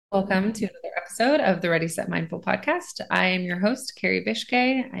Welcome to another episode of the Ready Set Mindful podcast. I am your host, Carrie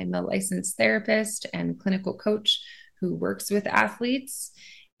Bishke. I'm a licensed therapist and clinical coach who works with athletes.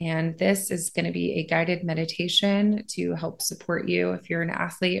 And this is going to be a guided meditation to help support you if you're an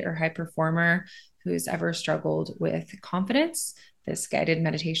athlete or high performer who's ever struggled with confidence. This guided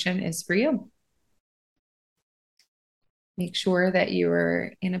meditation is for you. Make sure that you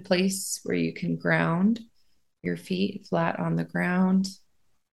are in a place where you can ground your feet flat on the ground.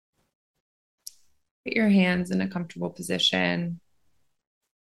 Put your hands in a comfortable position,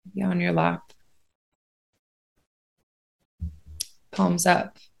 maybe on your lap, palms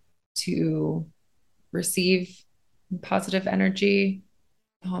up to receive positive energy,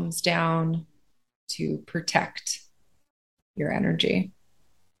 palms down to protect your energy.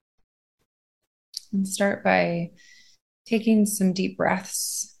 And start by taking some deep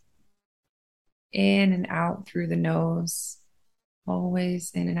breaths in and out through the nose, always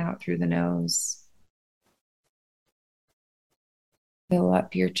in and out through the nose. Fill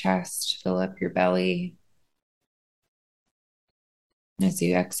up your chest, fill up your belly. As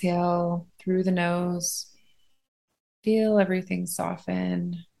you exhale through the nose, feel everything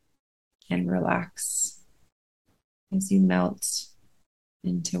soften and relax as you melt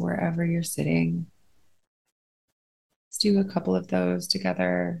into wherever you're sitting. Let's do a couple of those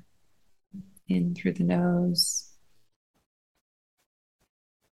together. In through the nose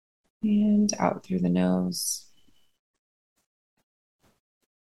and out through the nose.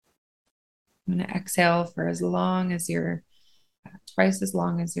 I'm going to exhale for twice as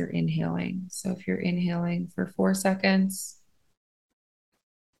long as you're inhaling. So if you're inhaling for 4 seconds,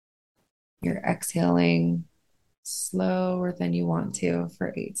 you're exhaling slower than you want to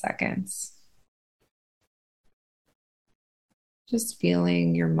for 8 seconds. Just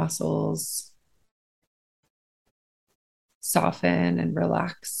feeling your muscles soften and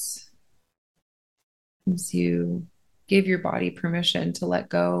relax as you give your body permission to let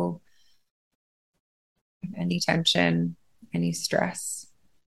go of any tension, any stress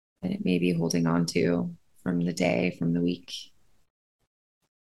that it may be holding on to from the day, from the week.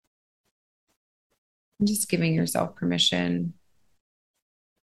 And just giving yourself permission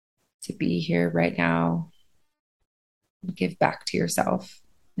to be here right now and give back to yourself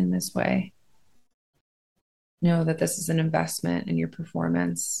in this way. Know that this is an investment in your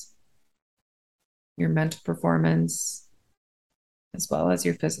performance, your mental performance, as well as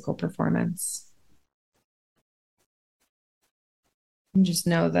your physical performance. And just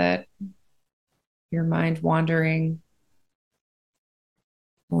know that your mind wandering,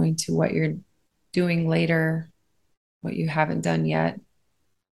 going to what you're doing later, what you haven't done yet,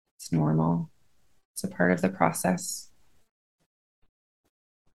 it's normal. It's a part of the process.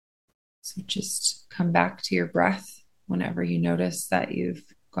 So just come back to your breath whenever you notice that you've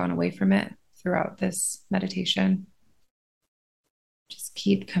gone away from it throughout this meditation. Just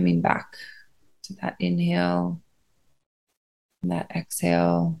keep coming back to that inhale and that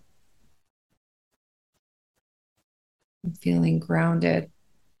exhale. And feeling grounded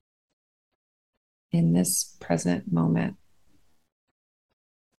in this present moment.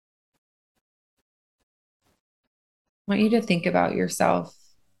 I want you to think about yourself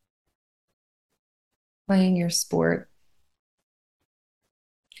playing your sport.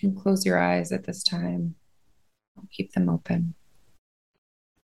 You can close your eyes at this time. I'll keep them open.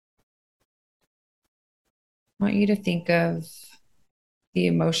 I want you to think of the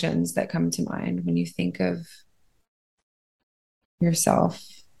emotions that come to mind when you think of yourself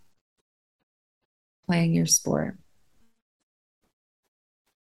playing your sport.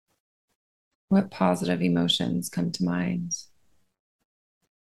 What positive emotions come to mind?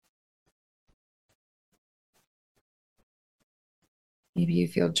 Maybe you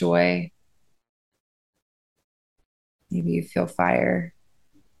feel joy. Maybe you feel fire,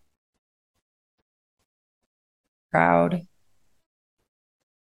 proud. I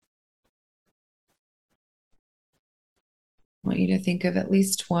want you to think of at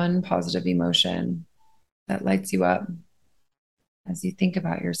least one positive emotion that lights you up as you think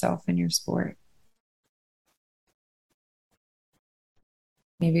about yourself and your sport.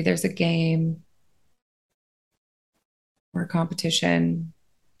 Maybe there's a game or a competition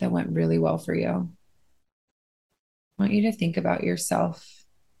that went really well for you. I want you to think about yourself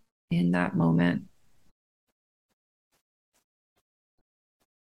in that moment.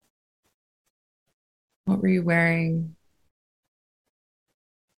 What were you wearing?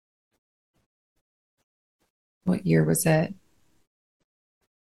 What year was it?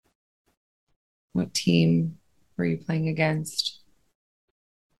 What team were you playing against?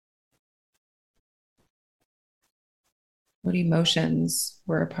 What emotions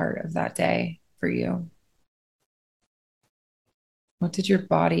were a part of that day for you? What did your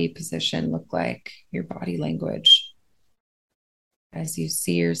body position look like, your body language, as you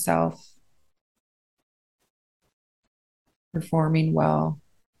see yourself performing well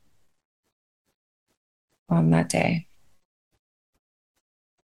on that day?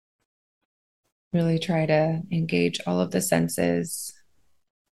 Really try to engage all of the senses,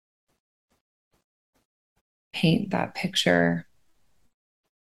 paint that picture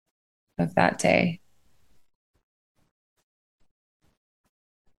of that day.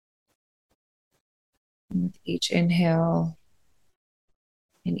 And with each inhale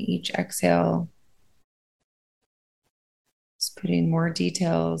and each exhale, just putting more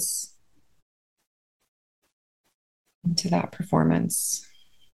details into that performance.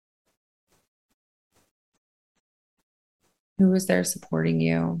 Who was there supporting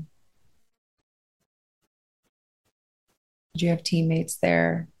you? Did you have teammates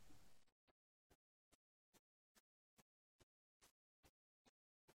there?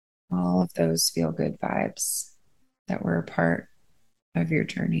 All of those feel good vibes that were a part of your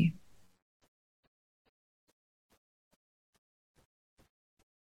journey.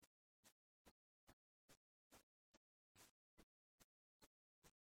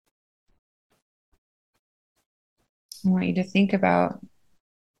 I want you to think about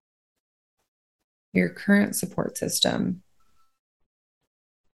your current support system.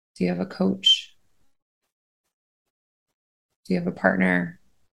 Do you have a coach? Do you have a partner?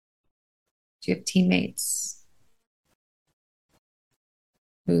 Do you have teammates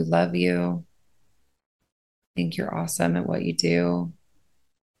who love you, think you're awesome at what you do,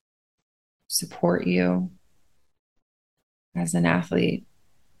 support you as an athlete,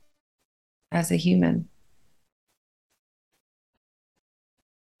 as a human?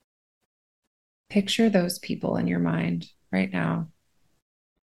 Picture those people in your mind right now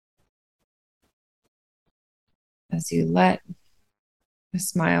as you let a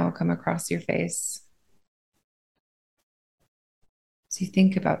smile come across your face. As you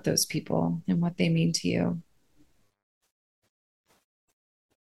think about those people and what they mean to you.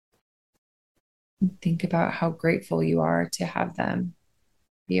 Think about how grateful you are to have them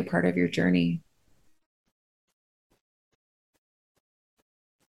be a part of your journey.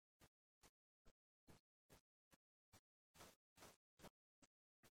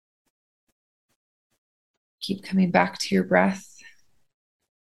 Keep coming back to your breath.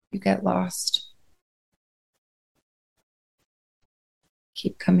 You get lost.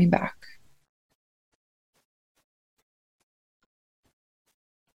 Keep coming back.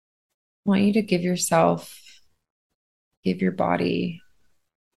 I want you to give yourself, give your body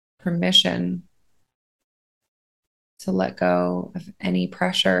permission to let go of any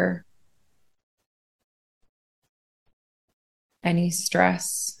pressure, any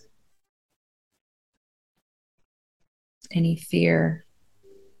stress, any fear.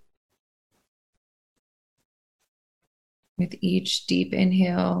 With each deep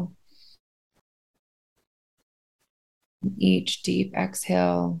inhale, each deep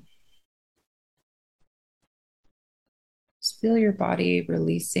exhale, just feel your body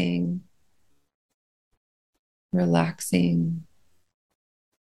releasing, relaxing,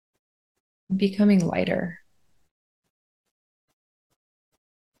 becoming lighter,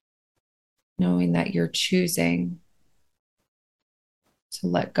 knowing that you're choosing to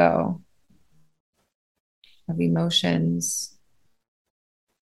let go of emotions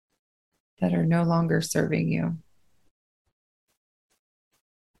that are no longer serving you.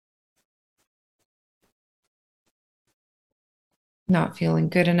 Not feeling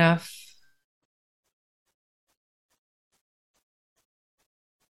good enough,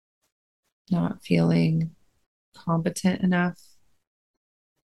 not feeling competent enough,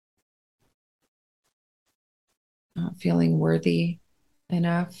 not feeling worthy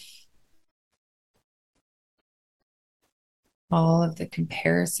enough. All of the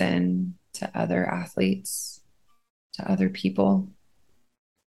comparison to other athletes, to other people.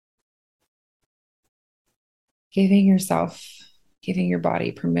 Giving yourself, giving your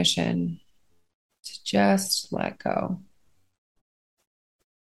body permission to just let go.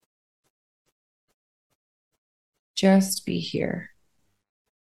 Just be here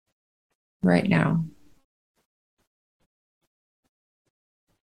right now,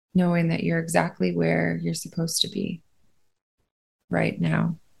 knowing that you're exactly where you're supposed to be right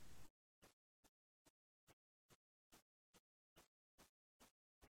now.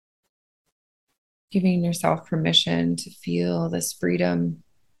 Giving yourself permission to feel this freedom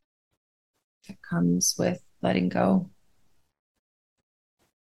that comes with letting go.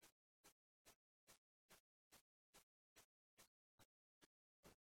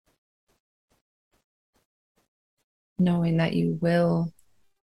 knowing that you will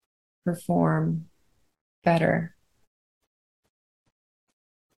perform better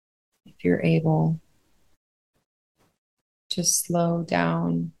if you're able to slow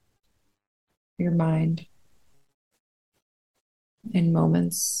down your mind in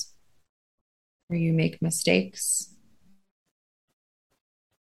moments where you make mistakes,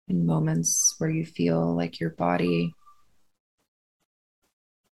 in moments where you feel like your body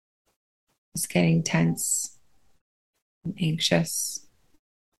is getting tense and anxious.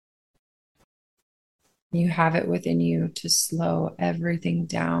 You have it within you to slow everything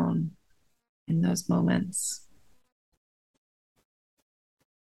down in those moments.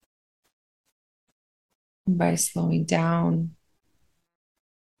 And by slowing down,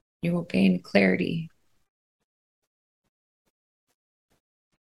 you will gain clarity,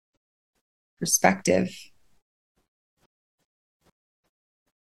 perspective.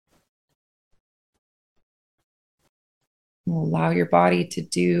 You'll allow your body to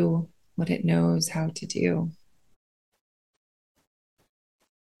do what it knows how to do,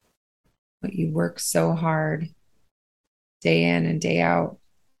 what you work so hard day in and day out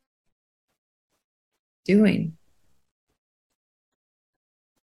doing.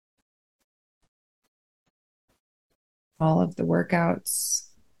 All of the workouts,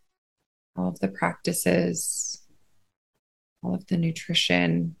 all of the practices, all of the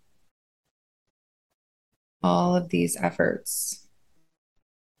nutrition, all of these efforts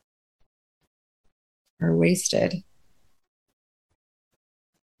are wasted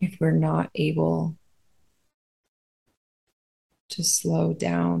if we're not able to slow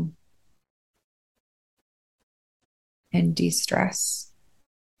down and de-stress.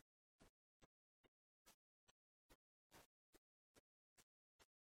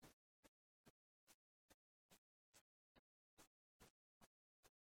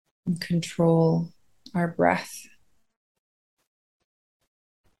 And control our breath.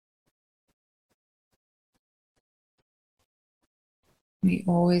 We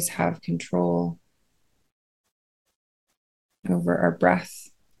always have control over our breath.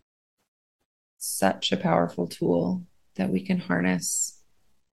 Such a powerful tool that we can harness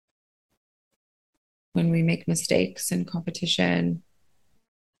when we make mistakes in competition,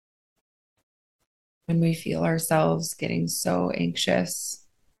 when we feel ourselves getting so anxious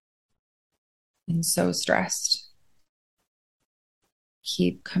and so stressed.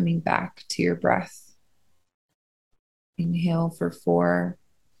 Keep coming back to your breath. Inhale for 4.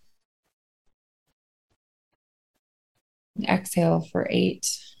 And exhale for 8.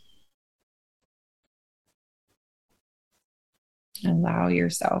 Allow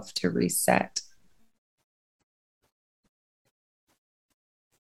yourself to reset.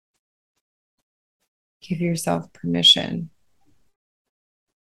 Give yourself permission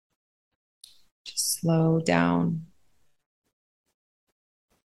to slow down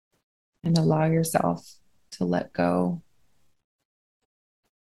and allow yourself to let go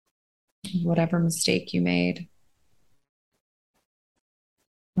of whatever mistake you made.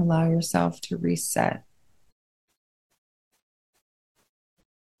 Allow yourself to reset.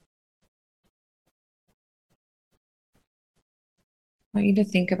 I want you to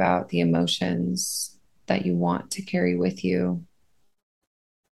think about the emotions that you want to carry with you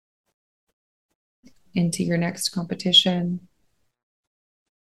into your next competition,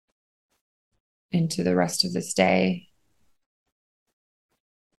 into the rest of this day.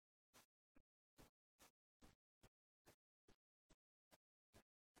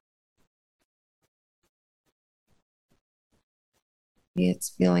 Maybe it's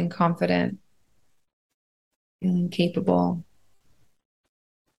feeling confident, feeling capable,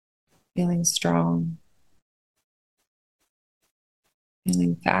 feeling strong,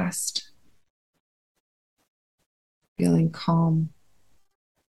 feeling fast, feeling calm.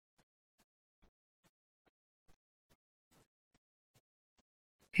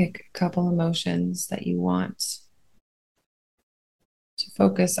 Pick a couple emotions that you want to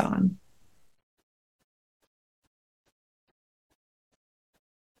focus on.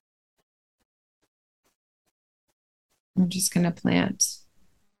 I'm just going to plant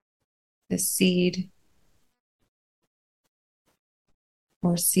this seed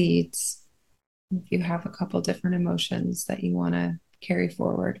or seeds if you have a couple different emotions that you want to carry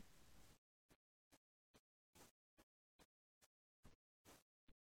forward.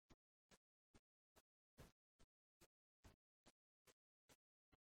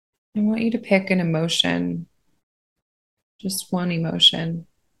 I want you to pick an emotion, just one emotion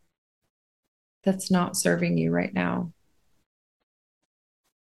that's not serving you right now,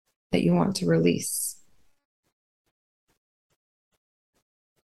 that you want to release.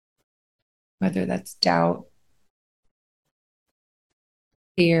 Whether that's doubt,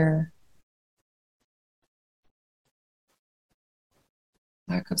 fear,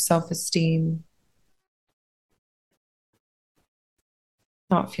 lack of self-esteem,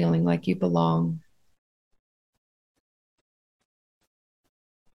 not feeling like you belong.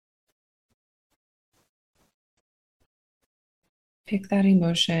 Pick that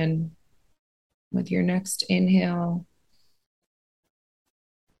emotion with your next inhale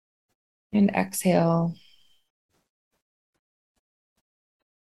and exhale.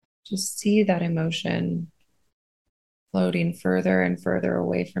 Just see that emotion floating further and further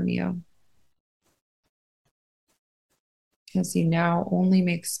away from you as you now only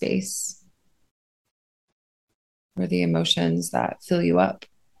make space for the emotions that fill you up,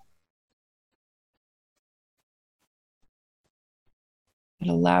 that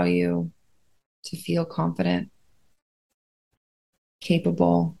allow you to feel confident,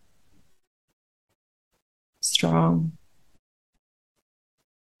 capable, strong,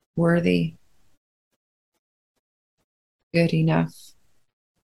 worthy, good enough.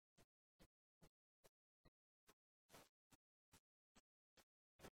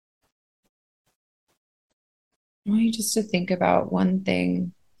 I want you just to think about one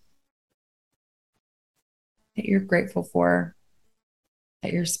thing that you're grateful for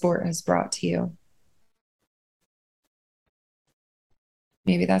that your sport has brought to you.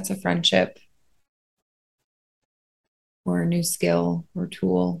 Maybe that's a friendship or a new skill or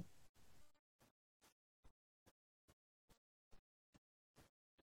tool.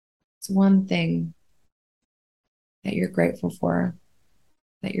 It's one thing that you're grateful for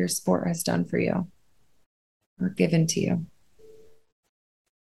that your sport has done for you or given to you.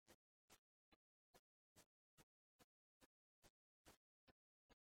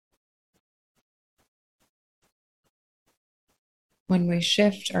 When we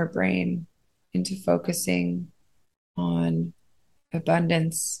shift our brain into focusing on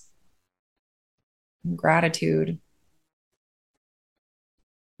abundance and gratitude,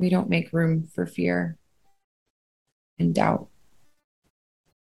 we don't make room for fear and doubt.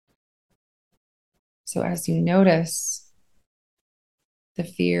 So as you notice the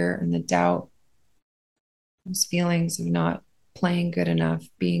fear and the doubt, those feelings of not playing good enough,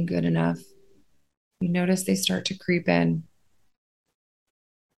 being good enough, you notice they start to creep in.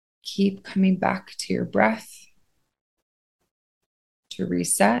 Keep coming back to your breath to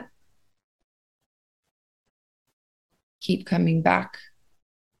reset. Keep coming back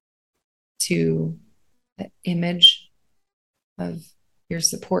to the image of your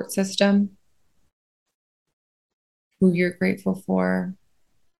support system, who you're grateful for,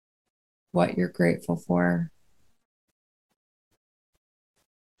 what you're grateful for.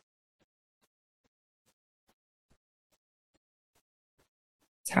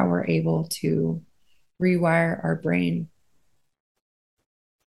 It's how we're able to rewire our brain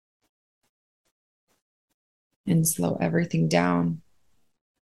and slow everything down.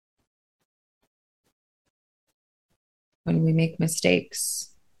 When we make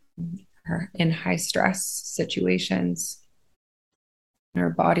mistakes or in high stress situations, and our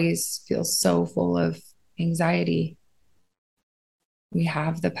bodies feel so full of anxiety, we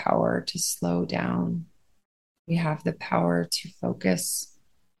have the power to slow down. We have the power to focus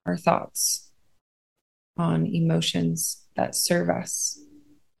our thoughts on emotions that serve us,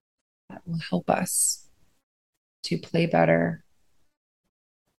 that will help us to play better,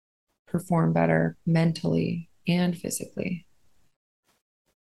 perform better mentally and physically.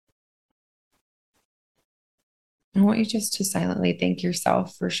 I want you just to silently thank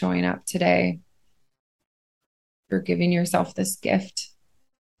yourself for showing up today, for giving yourself this gift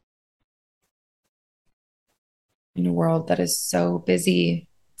in a world that is so busy,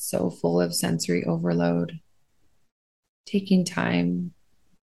 so full of sensory overload. Taking time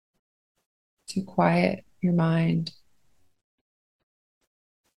to quiet your mind,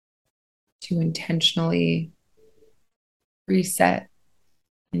 to intentionally reset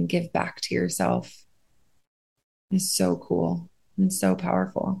and give back to yourself is so cool and so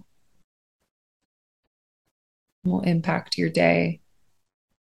powerful. It will impact your day,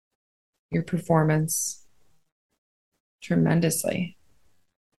 your performance tremendously.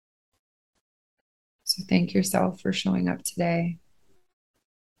 So thank yourself for showing up today.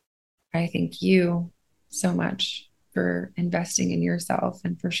 I thank you so much for investing in yourself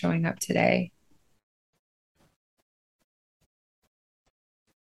and for showing up today.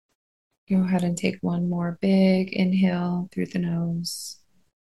 Go ahead and take one more big inhale through the nose.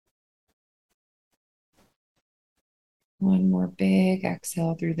 One more big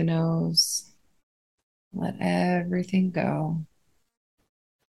exhale through the nose. Let everything go.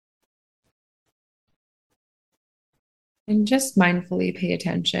 And just mindfully pay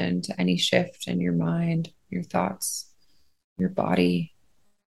attention to any shift in your mind, your thoughts, your body,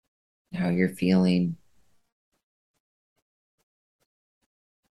 how you're feeling.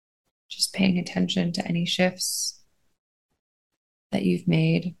 Just paying attention to any shifts that you've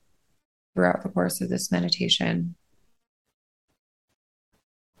made throughout the course of this meditation.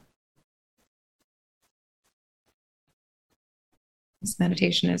 This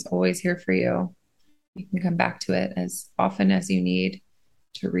meditation is always here for you. You can come back to it as often as you need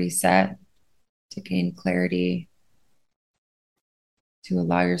to reset, to gain clarity, to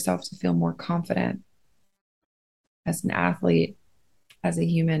allow yourself to feel more confident as an athlete, as a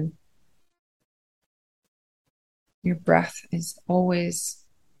human. Your breath is always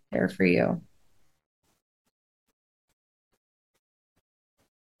there for you.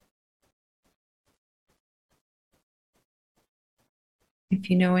 If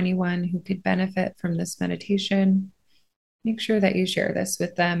you know anyone who could benefit from this meditation, make sure that you share this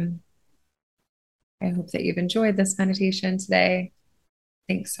with them. I hope that you've enjoyed this meditation today.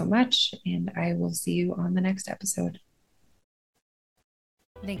 Thanks so much, and I will see you on the next episode.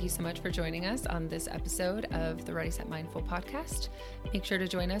 Thank you so much for joining us on this episode of the Ready Set Mindful podcast. Make sure to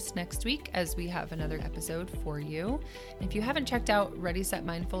join us next week as we have another episode for you. If you haven't checked out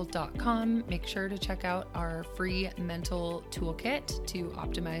readysetmindful.com, make sure to check out our free mental toolkit to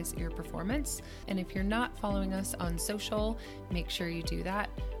optimize your performance. And if you're not following us on social, make sure you do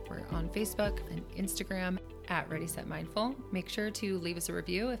that. We're on Facebook and Instagram at Ready Set Mindful. Make sure to leave us a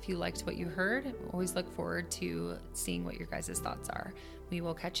review if you liked what you heard. Always look forward to seeing what your guys' thoughts are. We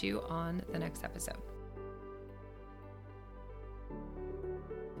will catch you on the next episode.